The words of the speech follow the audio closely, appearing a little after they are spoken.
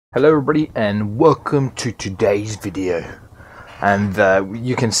Hello everybody and welcome to today's video. And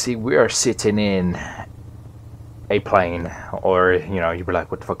you can see we are sitting in a plane, or you'll be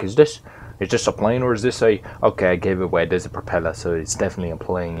like, what the fuck is this? Is this a plane or is this a... Okay, I gave it away, there's a propeller, so it's definitely a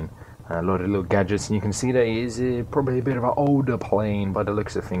plane. A lot of little gadgets, and you can see that it is probably a bit of an older plane by the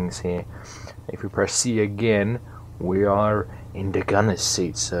looks of things here. If we press C again, we are in the gunner's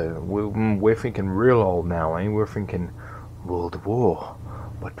seat, so we're thinking real old now, eh? We're thinking World War.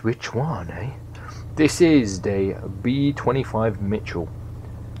 But which one, eh? This is the B-25 Mitchell.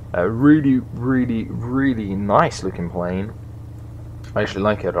 A really nice looking plane. I actually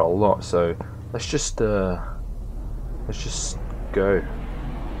like it a lot, so let's just go.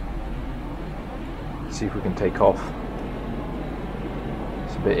 See if we can take off.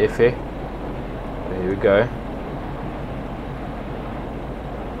 It's a bit iffy. But here we go.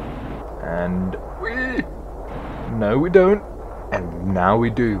 And no, we don't. And now we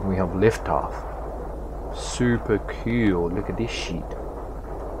do. We have liftoff. Super cool. Look at this shit.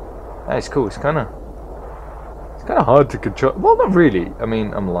 That is cool. It's kind of hard to control. Well, not really. I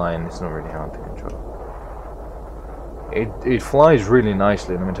mean, I'm lying. It's not really hard to control. It flies really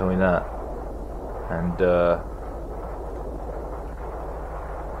nicely. Let me tell you that. And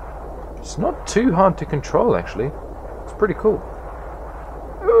it's not too hard to control, actually. It's pretty cool.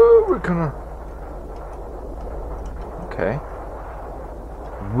 Oh, we're gonna. Okay.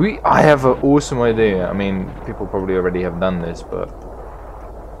 I have an awesome idea. I mean, people probably already have done this, but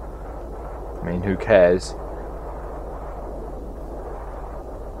I mean, who cares?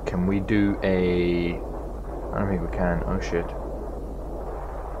 Can we do a... I don't think we can. Oh shit.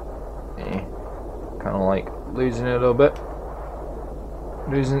 Kind of like losing it a little bit.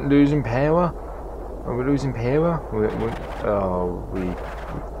 Losing power. Are we losing power? We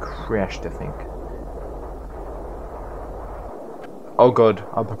crashed, I think. Oh god,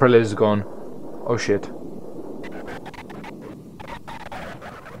 our propeller is gone. Oh shit.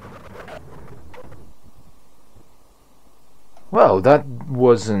 Well, that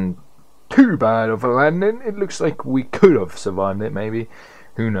wasn't too bad of a landing. It looks like we could have survived it, maybe.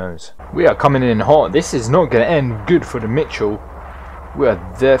 Who knows? We are coming in hot. This is not going to end good for the Mitchell. We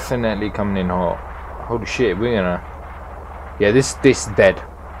are definitely coming in hot. Holy shit, we're gonna... Yeah, this dead.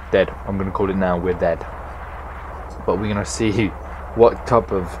 Dead. I'm going to call it now. We're dead. But we're going to see... What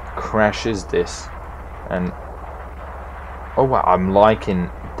type of crash is this? And oh wow, I'm liking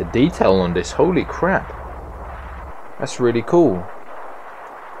the detail on this. Holy crap, that's really cool.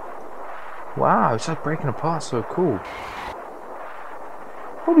 Wow, it's like breaking apart. So cool.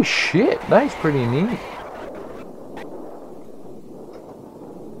 Holy shit, that is pretty neat.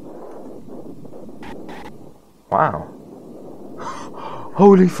 Wow.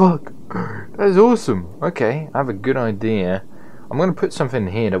 Holy fuck, that is awesome. Okay, I have a good idea. I'm going to put something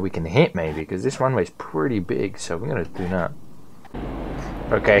here that we can hit maybe, because this runway is pretty big, so we're going to do that.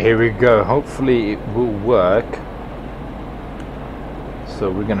 Okay, here we go. Hopefully it will work.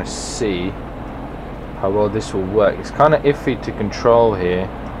 So we're going to see how well this will work. It's kind of iffy to control here.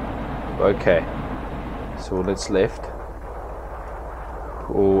 Okay, so let's lift.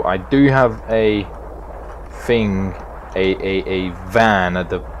 Oh, I do have a thing, a van at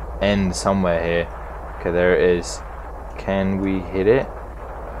the end somewhere here. Okay, there it is. Can we hit it?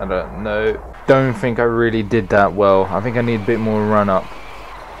 I don't know. Don't think I really did that well. I think I need a bit more run up.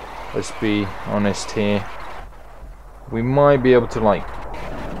 Let's be honest here. We might be able to like...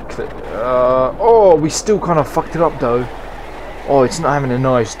 oh, we still kind of fucked it up though. Oh, it's not having a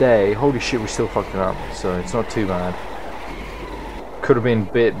nice day. Holy shit, we still fucked it up. So it's not too bad. Could have been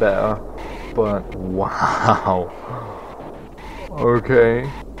a bit better. But wow. Okay.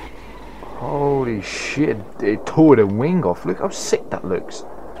 Holy shit, it tore the wing off. Look how sick that looks.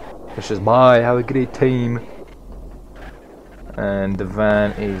 Let's just bye, have a great time. And the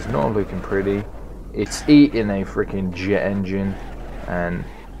van is not looking pretty. It's eating a freaking jet engine. And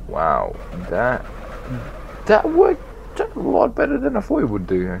wow, that worked a lot better than I thought it would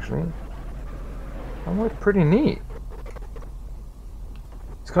do, actually. That worked pretty neat.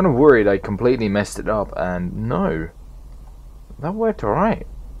 I was kind of worried I completely messed it up, and no. That worked alright.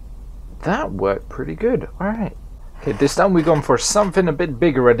 That worked pretty good. Alright. Okay, this time we're going for something a bit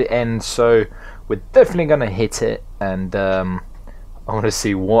bigger at the end, so we're definitely gonna hit it, and I want to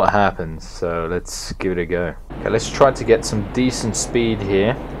see what happens, so let's give it a go. Okay, let's try to get some decent speed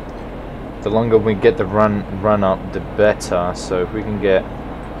here. The longer we get the run up, the better, so if we can get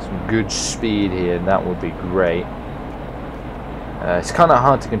some good speed here, that would be great. It's kind of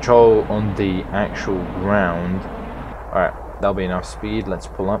hard to control on the actual ground. Alright. That'll be enough speed. Let's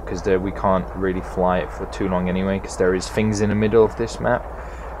pull up, because we can't really fly it for too long anyway, because there is things in the middle of this map.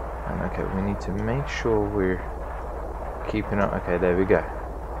 And okay, we need to make sure we're keeping up. Okay, there we go.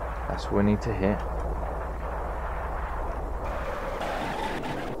 That's what we need to hit.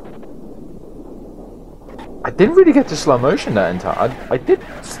 I didn't really get to slow motion that entire. I did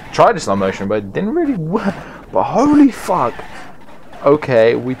try the slow motion, but it didn't really work. But holy fuck!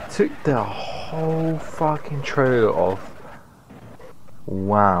 Okay, we took the whole fucking trailer off.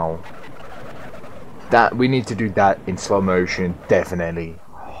 Wow. That we need to do that in slow motion, definitely.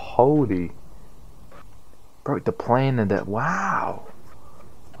 Holy. Broke the plane and that. Wow.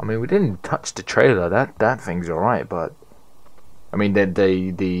 I mean, we didn't touch the trailer. That thing's alright, but I mean,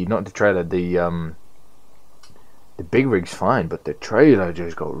 the not the trailer, the big rig's fine, but the trailer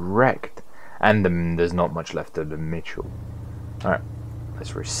just got wrecked, and there's not much left of the Mitchell. All right,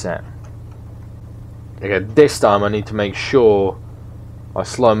 let's reset. Okay, this time I need to make sure I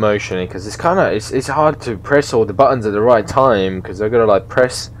slow motion it, because it's hard to press all the buttons at the right time, because they're gonna like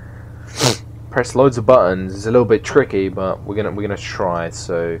press loads of buttons. It's a little bit tricky, but we're gonna try.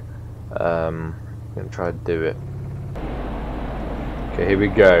 So I'm gonna try to do it. Okay, here we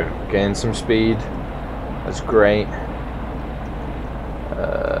go. Gain some speed. That's great.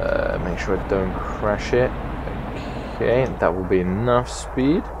 Make sure I don't crash it. Okay, that will be enough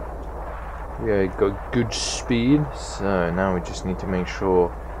speed. We got good speed. So now we just need to make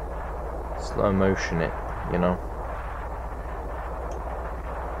sure slow motion it, you know.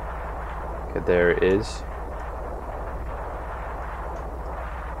 Okay, there it is.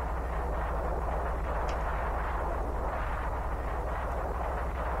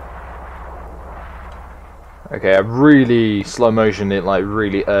 Okay, I really slow motioned it like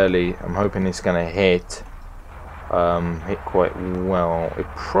really early. I'm hoping it's gonna hit quite well.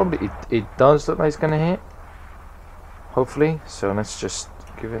 It does look like it's gonna hit, hopefully. So let's just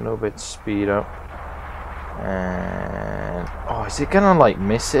give it a little bit speed up. And oh, is it gonna like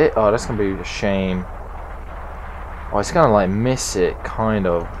miss it? Oh, that's gonna be a shame. Oh, it's gonna like miss it, kind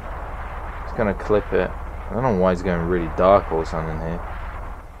of. It's gonna clip it. I don't know why it's going really dark or something here.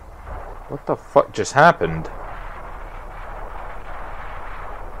 What the fuck just happened?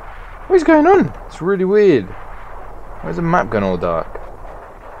 What is going on? It's really weird. Where's the map going all dark?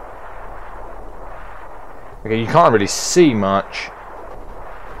 Okay, you can't really see much,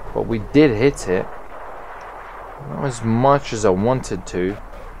 but we did hit it. Not as much as I wanted to,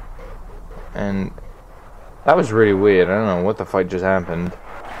 and that was really weird. I don't know what the fuck just happened.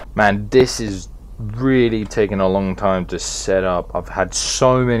 Man, this is really taking a long time to set up. I've had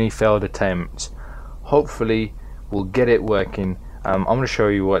so many failed attempts. Hopefully we'll get it working. I'm going to show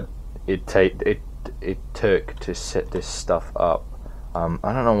you what it took to set this stuff up. I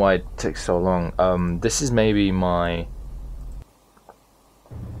don't know why it took so long. This is maybe my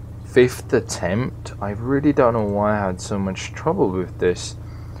 5th attempt. I really don't know why I had so much trouble with this.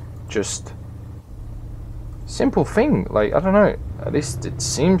 Just simple thing, like, I don't know, at least it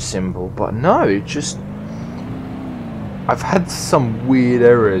seems simple, but no, it just, I've had some weird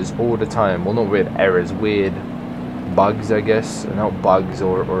errors all the time. Well, not weird errors, weird bugs, I guess. Not bugs,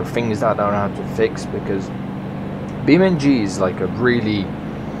 or things that I don't know how to fix, because BeamNG is like a really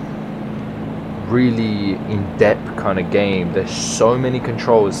in-depth kind of game. There's so many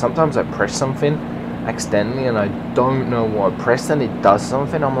controls. Sometimes I press something accidentally and I don't know what I pressed and it does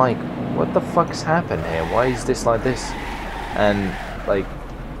something. I'm like, what the fuck's happened here? Why is this like this? And like,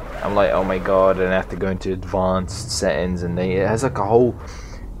 I'm like, oh my god, and I have to go into advanced settings, and it has like a whole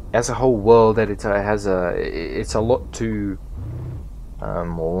world editor. It's a lot to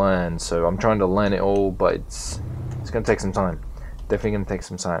learn, so I'm trying to learn it all, but it's gonna take some time. Definitely gonna take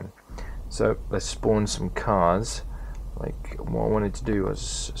some time. So let's spawn some cars. Like, what I wanted to do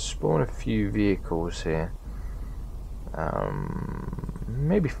was spawn a few vehicles here.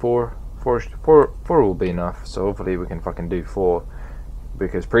 Maybe four will be enough. So hopefully we can fucking do 4,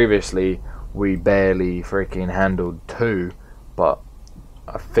 because previously we barely freaking handled 2, but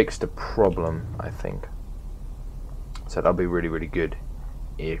I fixed the problem, I think. So that'll be really good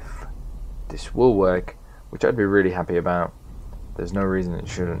if this will work, which I'd be really happy about. There's no reason it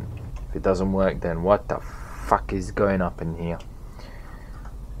shouldn't. If it doesn't work, then what the fuck is going up in here?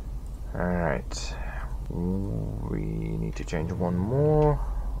 Alright, we need to change one more.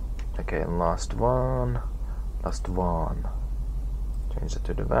 Okay, last one. Change that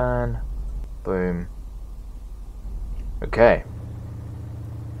to the van. Boom. Okay,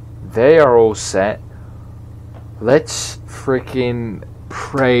 they are all set. Let's freaking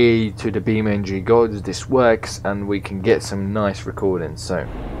pray to the BeamNG gods this works and we can get some nice recordings. So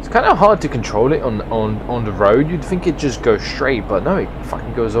it's kind of hard to control it on the road. You'd think it just goes straight, but no, it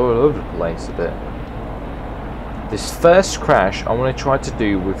fucking goes all over the place a bit. This first crash I want to try to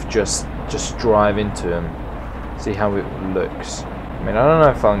do with just drive into him, see how it looks. I mean, I don't know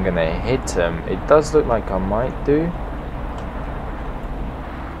if I'm gonna hit him. It does look like I might do.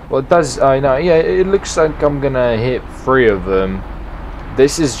 Well, it does. I know. Yeah, it looks like I'm gonna hit 3 of them.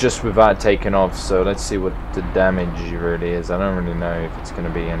 This is just without taking off, so let's see what the damage really is. I don't really know if it's gonna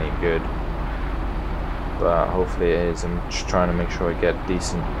be any good, but hopefully it is. I'm just trying to make sure I get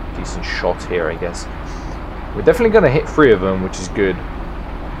decent shot here, I guess. We're definitely gonna hit 3 of them, which is good.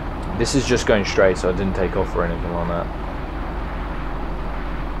 This is just going straight, so I didn't take off or anything on that.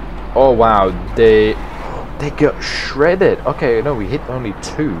 Oh wow, they got shredded. Okay, no, we hit only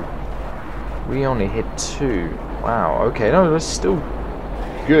 2. We only hit 2. Wow. Okay, no, that's still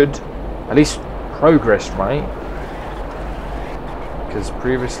good. At least progress, right? Because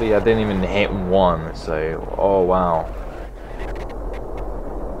previously I didn't even hit 1. So, oh wow.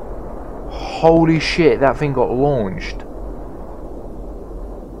 Holy shit, that thing got launched.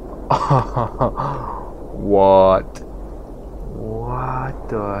 What? What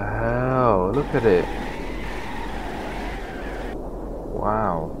the hell? Look at it.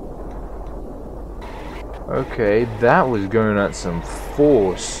 Wow. Okay, that was going at some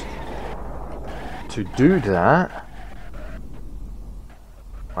force to do that.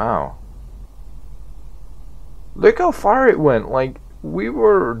 Wow. Look how far it went. Like, we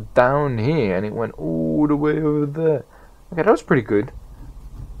were down here and it went all the way over there. Okay, that was pretty good.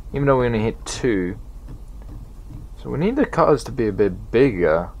 Even though we only hit 2. So we need the cutters to be a bit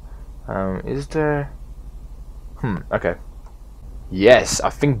bigger. Is there... okay. Yes, I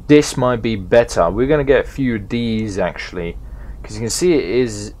think this might be better. We're going to get a few of these actually. Because you can see it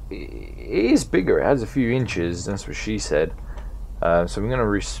is bigger. It has a few inches. That's what she said. So we're going to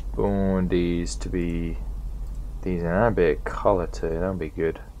respawn these to be these. And add a bit of colour to it. That'll be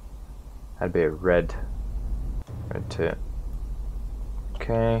good. Add a bit of red. Red to it.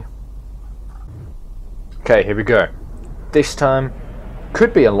 Okay. Okay, here we go. This time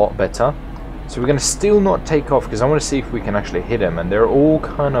could be a lot better. So we're going to still not take off because I want to see if we can actually hit them. And they're all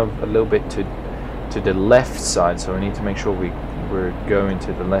kind of a little bit to the left side. So we need to make sure we're going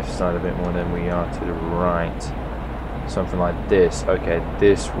to the left side a bit more than we are to the right. Something like this. Okay,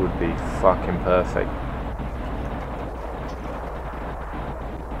 this would be fucking perfect.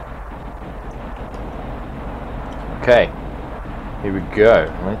 Okay, here we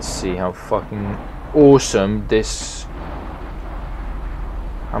go. Let's see how fucking awesome this...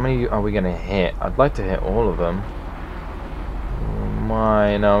 How many are we gonna hit? I'd like to hit all of them.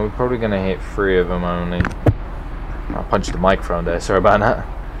 No, we're probably gonna hit 3 of them only. I punched the microphone there, sorry about that.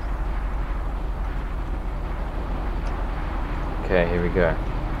 Okay, here we go.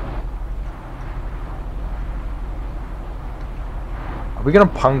 Are we gonna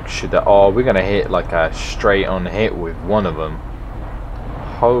puncture that? Oh, we're gonna hit like a straight on hit with one of them.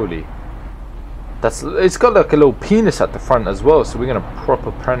 Holy. It's got like a little penis at the front as well, so we're gonna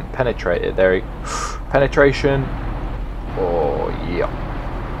proper penetrate it. There, penetration. Oh yeah.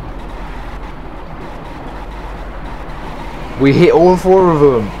 We hit all 4 of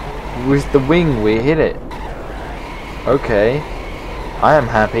them with the wing. We hit it. Okay, I am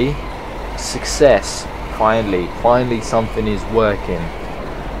happy. Success. Finally, something is working.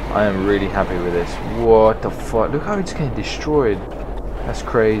 I am really happy with this. What the fuck? Look how it's getting destroyed. That's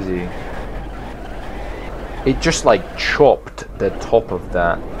crazy. It just like chopped the top of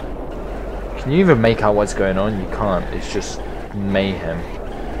that. Can you even make out what's going on? You can't. It's just mayhem.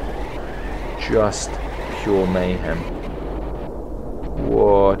 Just pure mayhem.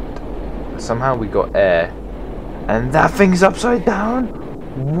 What? Somehow we got air. And that thing's upside down?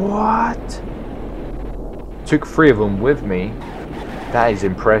 What? Took 3 of them with me. That is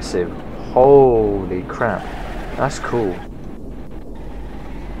impressive. Holy crap. That's cool.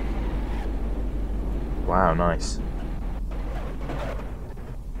 Wow, nice.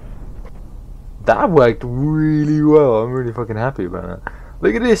 That worked really well. I'm really fucking happy about that.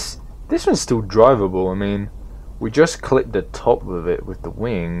 Look at this. This one's still drivable. I mean, we just clipped the top of it with the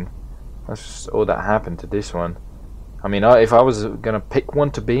wing. That's just all that happened to this one. I mean, if I was gonna pick one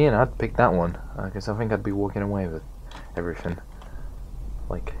to be in, I'd pick that one. Because I think I'd be walking away with everything.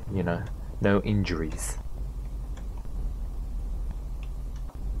 Like, you know, no injuries.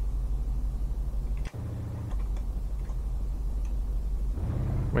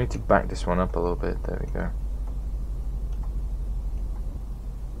 We need to back this one up a little bit. There we go.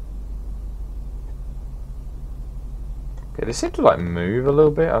 Okay, they seem to like move a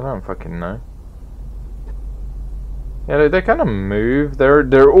little bit. I don't fucking know. Yeah, they kind of move.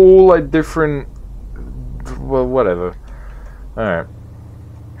 They're all like different. Well, whatever. All right.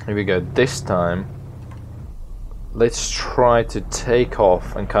 Here we go. This time, let's try to take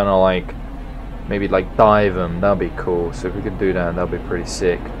off and kind of like maybe like dive them. That'd be cool. So if we could do that, that'd be pretty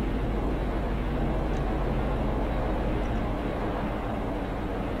sick.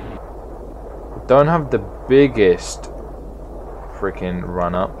 Don't have the biggest freaking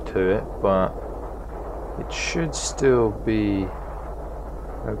run up to it, but it should still be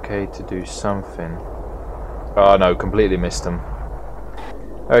okay to do something. Oh no, completely missed him.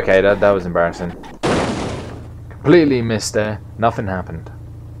 Okay, that was embarrassing. Completely missed there. Nothing happened.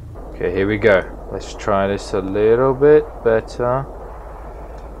 Okay, here we go. Let's try this a little bit better.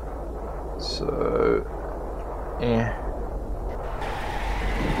 So, yeah.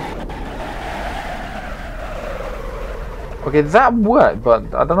 Okay, that worked,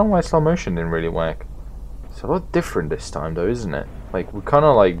 but I don't know why slow motion didn't really work. It's a lot different this time though, isn't it? Like, we kind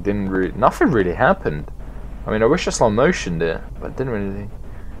of like didn't really... Nothing really happened. I mean, I wish I slow motioned it, but it didn't really...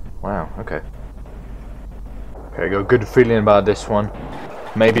 Wow, okay. Okay, I got a good feeling about this one.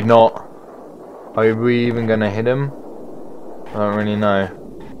 Maybe not. Are we even gonna hit him? I don't really know.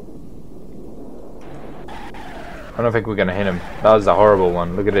 I don't think we're gonna hit him. That was a horrible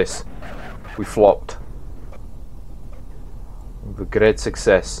one. Look at this. We flopped. With great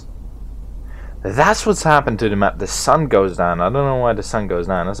success. That's what's happened to the map. The sun goes down. I don't know why the sun goes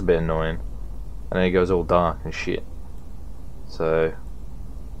down. That's a bit annoying. And then it goes all dark and shit. So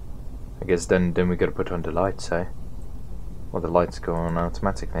I guess then we gotta put on the lights, eh? Well, the lights go on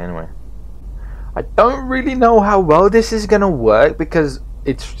automatically anyway. I don't really know how well this is gonna work because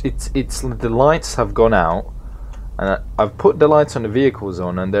it's the lights have gone out, and I've put the lights on the vehicles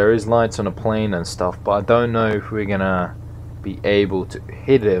on, and there is lights on a plane and stuff, but I don't know if we're gonna be able to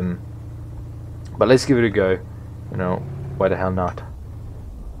hit him. But let's give it a go. You know, why the hell not?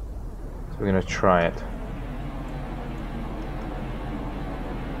 So we're gonna try it.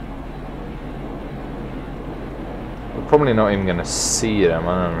 We're probably not even gonna see them.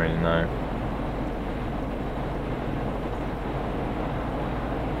 I don't really know.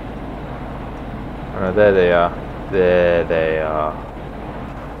 Oh, there they are. There they are.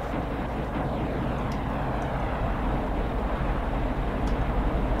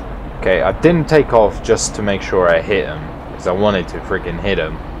 Okay, I didn't take off just to make sure I hit him, because I wanted to freaking hit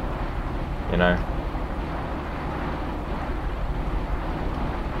him, you know.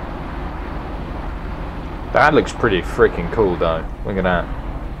 That looks pretty freaking cool though. Look at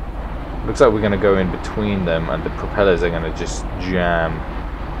that. Looks like we're gonna go in between them and the propellers are gonna just jam.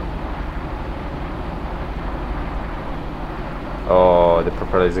 Oh, the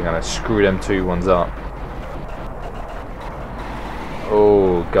propellers are gonna screw them two ones up.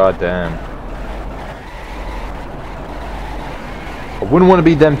 Oh, goddamn. I wouldn't want to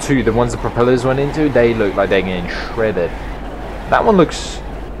be them two. The ones the propellers went into, they look like they're getting shredded. That one looks...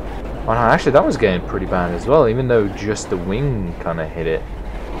 Oh no, actually that was getting pretty bad as well, even though just the wing kind of hit it.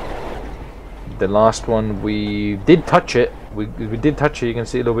 The last one, we did touch it. We did touch it. You can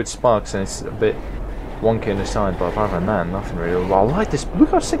see a little bit sparks, and it's a bit wonky on the side, but apart from that, nothing really. Well, I like this.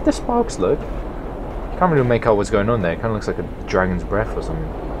 Look how sick the sparks look. Can't really make out what's going on there. It kind of looks like a dragon's breath or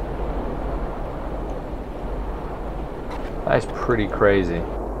something. That is pretty crazy.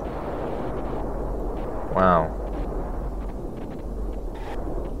 Wow.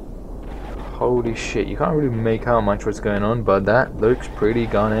 Holy shit, you can't really make out much what's going on, but that looks pretty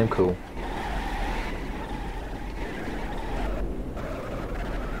goddamn cool.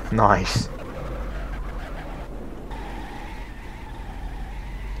 Nice.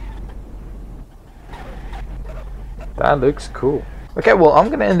 That looks cool. Okay, well, I'm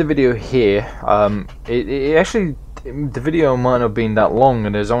gonna end the video here. It actually, the video might not have been that long,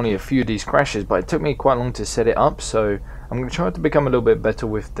 and there's only a few of these crashes, but it took me quite long to set it up, so I'm gonna try to become a little bit better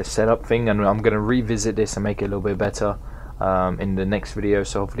with the setup thing, and I'm gonna revisit this and make it a little bit better in the next video.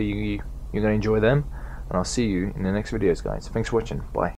 So hopefully you're gonna enjoy them, and I'll see you in the next videos, guys. Thanks for watching. Bye.